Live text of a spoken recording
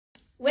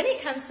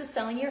comes to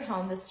selling your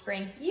home this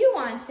spring, you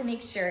want to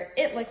make sure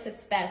it looks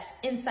its best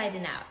inside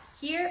and out.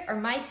 Here are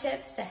my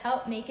tips to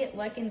help make it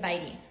look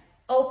inviting.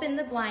 Open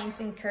the blinds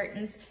and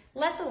curtains,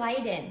 let the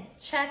light in,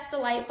 check the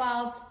light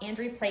bulbs and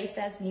replace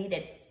as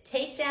needed.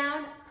 Take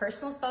down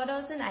personal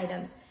photos and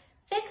items.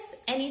 Fix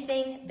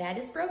anything that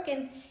is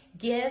broken.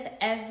 Give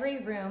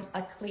every room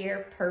a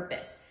clear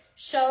purpose.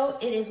 Show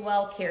it is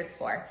well cared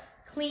for.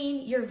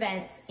 Clean your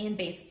vents and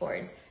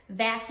baseboards.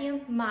 Vacuum,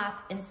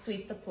 mop, and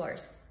sweep the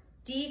floors.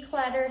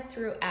 Declutter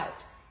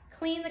throughout.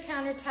 Clean the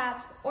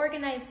countertops,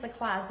 organize the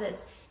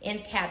closets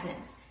and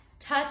cabinets.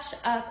 Touch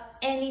up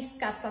any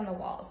scuffs on the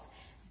walls.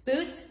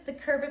 Boost the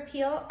curb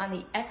appeal on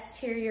the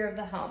exterior of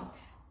the home.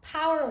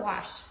 Power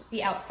wash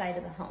the outside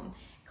of the home.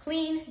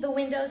 Clean the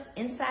windows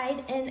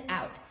inside and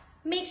out.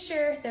 Make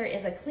sure there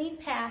is a clean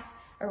path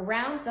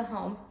around the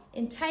home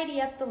and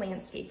tidy up the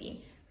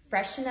landscaping.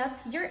 Freshen up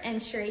your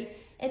entry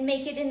and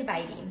make it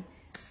inviting.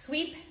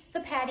 Sweep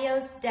the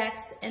patios,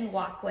 decks, and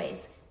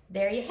walkways.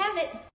 There you have it.